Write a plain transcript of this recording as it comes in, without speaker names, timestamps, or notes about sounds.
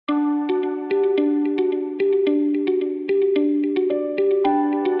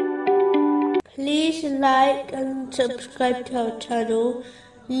like and subscribe to our channel.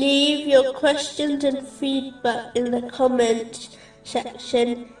 Leave your questions and feedback in the comments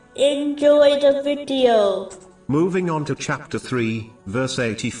section. Enjoy the video. Moving on to chapter 3, verse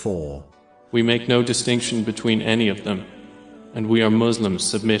 84. We make no distinction between any of them, and we are Muslims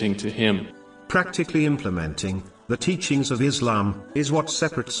submitting to him. Practically implementing the teachings of Islam is what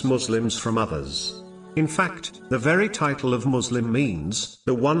separates Muslims from others. In fact, the very title of Muslim means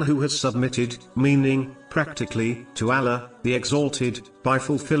the one who has submitted, meaning, practically, to Allah, the Exalted, by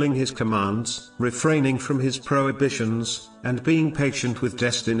fulfilling His commands, refraining from His prohibitions, and being patient with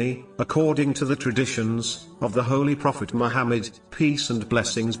destiny, according to the traditions of the Holy Prophet Muhammad, peace and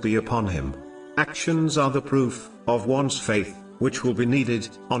blessings be upon him. Actions are the proof of one's faith, which will be needed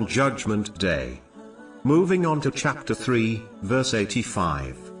on Judgment Day. Moving on to chapter 3, verse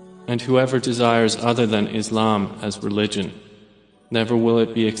 85. And whoever desires other than Islam as religion, never will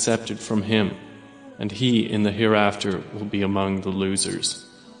it be accepted from him, and he in the hereafter will be among the losers.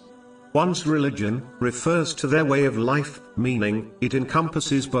 One's religion refers to their way of life, meaning it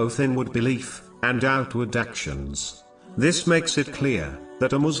encompasses both inward belief and outward actions. This makes it clear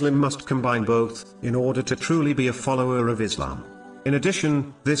that a Muslim must combine both in order to truly be a follower of Islam. In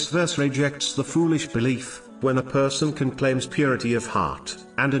addition, this verse rejects the foolish belief when a person claims purity of heart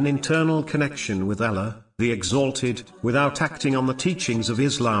and an internal connection with Allah, the Exalted, without acting on the teachings of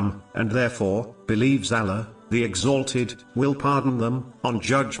Islam, and therefore believes Allah, the Exalted, will pardon them on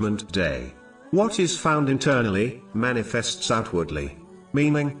Judgment Day. What is found internally manifests outwardly.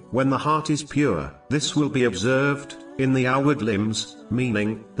 Meaning, when the heart is pure, this will be observed in the outward limbs,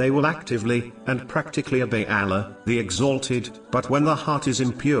 meaning, they will actively and practically obey Allah, the Exalted, but when the heart is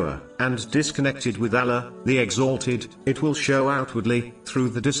impure and disconnected with Allah, the Exalted, it will show outwardly through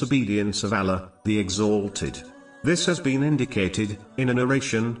the disobedience of Allah, the Exalted. This has been indicated in a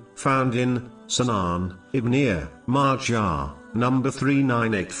narration found in Sunan Ibn Majah, number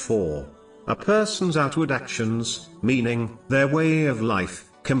 3984. A person's outward actions, meaning their way of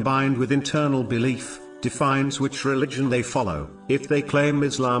life, combined with internal belief, defines which religion they follow. If they claim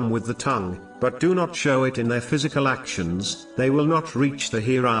Islam with the tongue, but do not show it in their physical actions, they will not reach the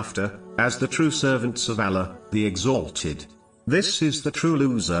hereafter, as the true servants of Allah, the Exalted. This is the true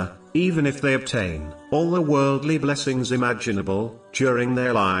loser, even if they obtain all the worldly blessings imaginable during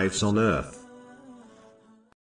their lives on earth.